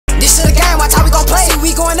watch how we gon' play. See,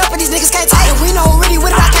 we going up and these niggas can't take it. We know who really with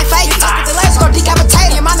it, I can't fake it. Talk with the legs, go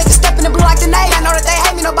decapitate it. And my niggas step in the blue like the nade. I know that they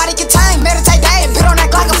hate me, nobody can tame. Meditate day and put on that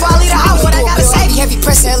Glock before I leave the house. What I gotta say? Heavy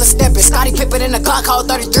pressing, hella stepping. Scotty Pippen in the Glock, hold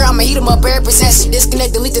 33. I'ma heat him up, every possession.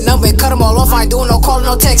 Disconnect, delete the number and cut them all off. I ain't doing no calling,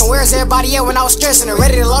 no text. And where's everybody at when I was stressing? And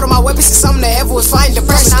ready to load on my weapons and something that ever was fighting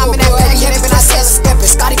depression. I'm in that bag, yeah, they been I said stepping.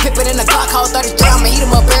 Scotty Pippen in the Glock, hold 33. I'ma heat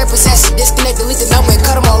him up, every possession. Disconnect, delete the number and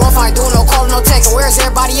cut them all off. I ain't doing no calling, no text. And where's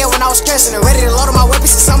everybody at when I was stressing? And ready to load on my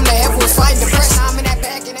weapons and something that ever was fighting depression. I'm in that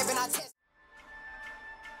bag, and they been I test.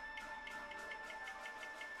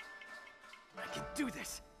 I can do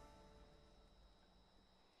this.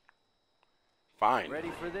 Fine.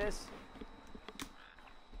 Ready for this?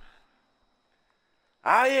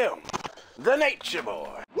 I am the Nature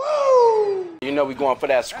Boy. Woo! You know we going for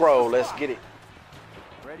that scroll. Let's get it.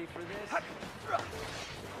 Ready for this?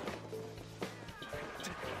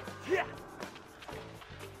 Yeah.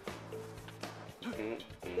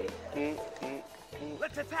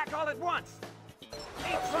 Let's attack all at once.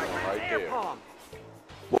 Right Air there. palm.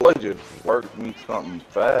 Boy, just worked me something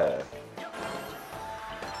fast.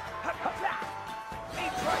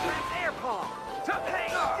 Air palm.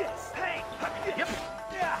 Hey. Yep.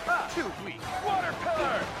 Yeah. Too weak.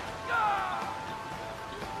 Watercolor.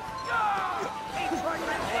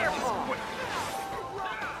 Air palm.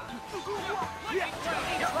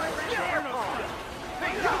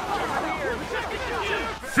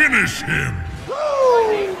 Finish him!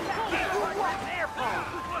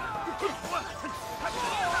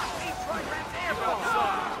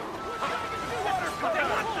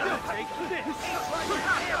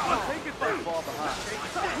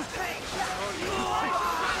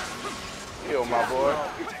 Yo, my boy.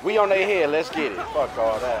 We on their head. Let's get it. Fuck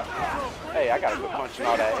all that. Hey, I gotta quit punching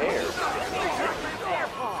all that air.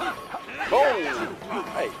 Boom!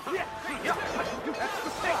 Hey.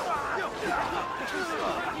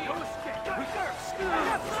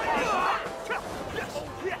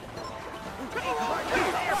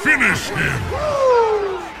 Finish him!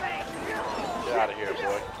 Get out of here,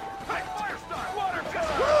 boy.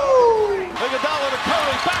 Iguodala to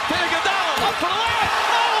Curry, back to Iguodala, up for the layup.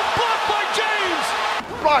 Oh, blocked by James.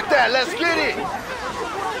 Block that. Let's get it.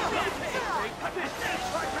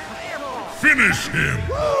 Finish him!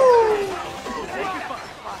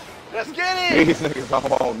 Let's get it. These niggas don't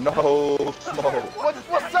want no smoke.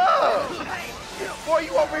 What's up? Boy,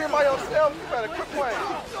 you over here by yourself. You better quit playing.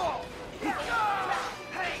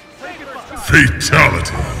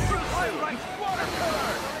 Fatality!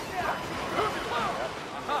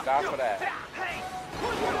 Die for that.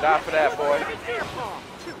 Die for that, boy.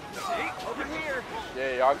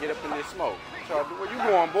 Yeah, y'all get up in this smoke. Where you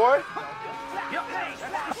going, boy?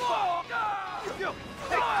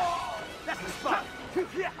 That's the spot.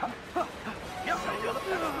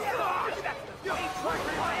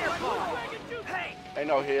 Ain't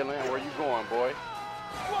no healing. Where you going, boy?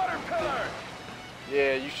 Watercolor.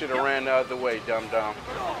 Yeah, you should have ran the other way, dum-dum.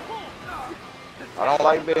 I don't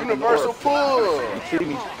like being Universal pull. You see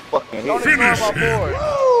me fucking Don't hit. ignore Finish my him. boy.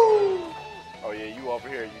 Oh yeah, you over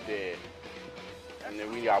here, you dead. And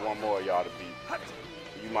then we got one more of y'all to beat.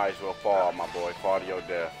 You might as well fall, my boy. Fall to your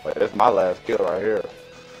death. But that's my last kill right here.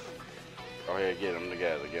 Go ahead, get them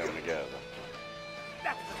together. Get them together.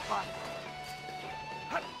 That's the spot.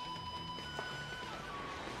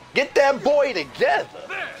 Get that boy together.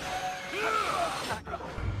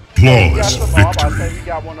 Flawless I'm about to say victory! we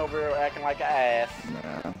got one over here acting like an ass.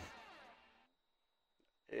 Man,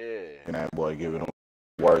 Yeah. and that boy giving them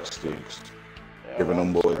work sticks. Yeah, Giving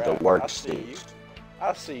them boys the right. work I see you. sticks.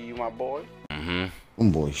 I see you, my boy.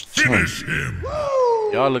 Them boys Finish chunky. him!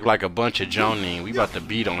 Y'all look like a bunch of Jonin. We about to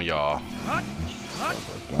beat on y'all.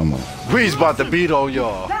 Come on. We's about to beat on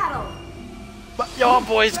y'all. But y'all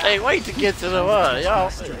boys can't wait to get to the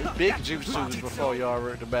y'all big juices before y'all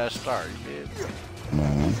ready the bad start. You did.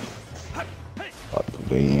 Man. About to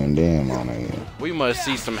be in them on it. We must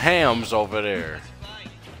see some hams over there.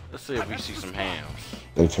 Let's see if we see some hams.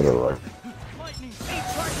 They to the right.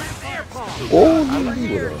 Oh,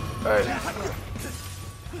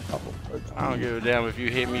 I don't give a damn if you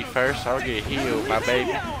hit me first. I'll get healed, my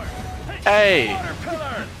baby. Hey!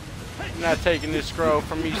 You're not taking this scroll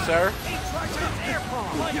from me, sir.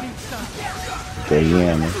 they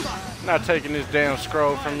in it. Not taking this damn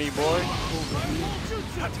scroll from me, boy.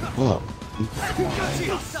 Look.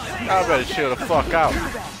 Y'all better chill the fuck out.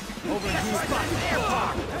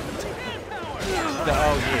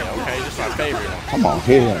 Oh yeah, okay, this is my favorite one. Come on,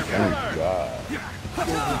 hit him. Thank God.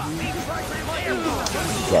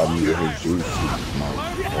 Got me with his juice.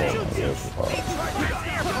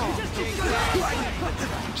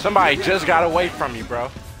 Somebody just got away from me, bro.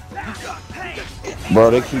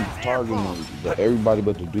 Bro, they keep targeting me, but everybody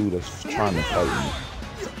but the dude that's trying to fight me.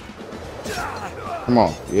 Come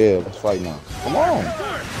on, yeah, let's fight now. Come on.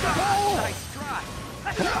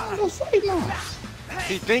 Come on, let's fight now.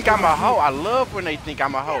 He think I'm a hoe. I love when they think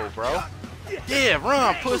I'm a hoe, bro. Yeah,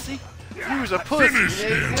 run, pussy. You was a pussy,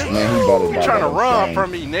 nigga. Man, he better You die trying to by run flames.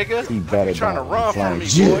 from me, nigga. He better You trying to die by run from me,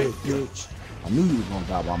 flames. boy. Yeah, bitch. I knew you was gonna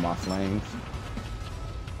die by my flames.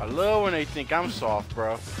 I love when they think I'm soft,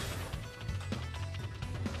 bro.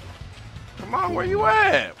 Come on, where you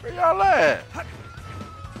at? Where y'all at?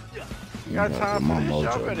 You got time for this?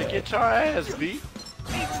 Y'all better get your ass beat.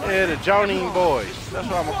 Yeah, the Jonine boys. That's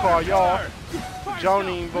what I'm gonna call y'all.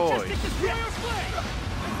 Jonine boys.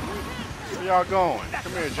 Where y'all going?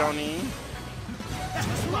 Come here, Jonine.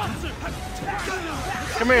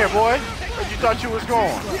 Come here, boy. Where you thought you was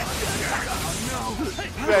going?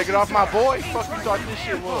 You better get off my boy. Fuck you thought this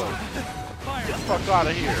shit was? Get the fuck out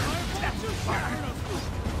of here.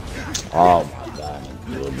 Oh my god,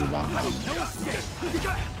 you'll be behind me.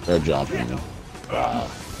 They're jumping me. Wow.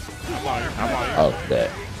 I'm on here. Oh,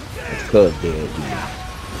 that. It's cuz dead, dude.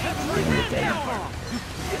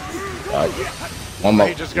 Alright. One more.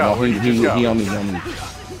 He just go. No, He just go. He on me.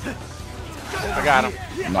 I got him.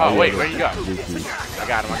 No, Oh, wait, where you go? I I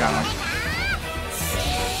got him.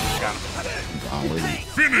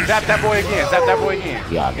 Zap that boy again.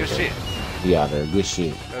 Yeah, Good shit. Yeah, there. Good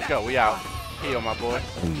shit. Let's go. We out. Heal, my boy.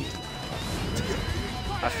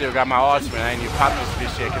 I still got my ultimate. I ain't even popped this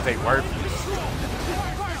bitch yet because they worthless.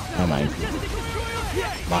 I'm ain't.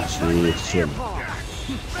 My shit is chilling.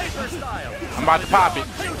 I'm about to pop it.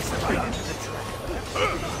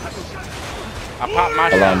 I popped my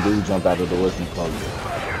Hold shot. on, dude, jump out of the working clothes.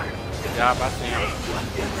 Yeah, I see him.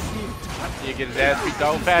 You get his ass beat the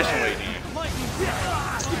old-fashioned way then.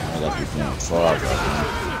 I got this damn frog right now.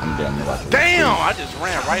 I'm damn near about to Damn! I just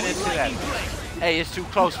ran right into that. Hey, it's too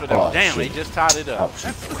close for them. Oh, Damn, shit. they just tied it up. Oh,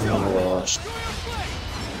 shit.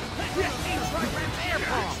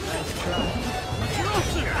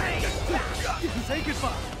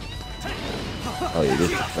 Oh yeah,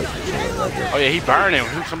 this is the first one right there. Oh yeah, he burning.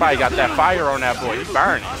 Somebody got that fire on that boy. He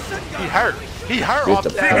burning. He hurt. He hurt off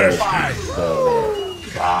This the that first fire.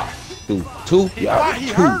 Two. He Yeah,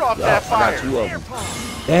 hurt off that I fire. got two of them.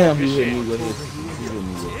 Damn, he hit me with his. He hit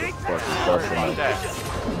me with the fucking stuff from Like it. that.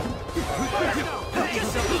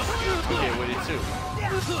 He hit with it too.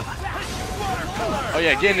 Oh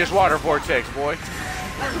yeah, get in this water vortex, boy.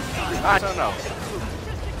 I don't know.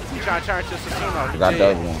 He trying to turn to Sasuno. I He got the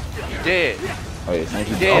dead. other one. He dead. Oh yeah, thank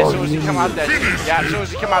you. Dead as Oh, soon as he come out that shit. Yeah, as soon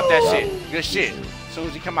as he come out that Yeah. shit. Good shit. As soon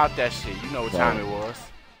as he come out that shit. You know what time it was.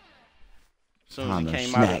 As soon as he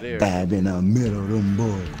came out of there. Dab in the middle of them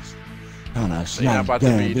boys. Kinda They smack about to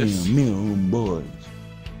dab beat in us. the middle of them boys.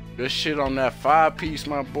 Good shit on that 5-piece,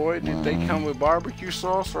 my boy. Did they come with barbecue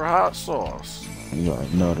sauce or hot sauce? You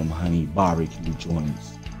already know them honey barbecue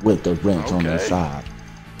joints with the wrench on the Okay. side.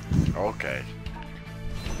 Okay.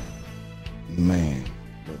 Man,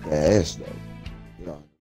 but the ass though.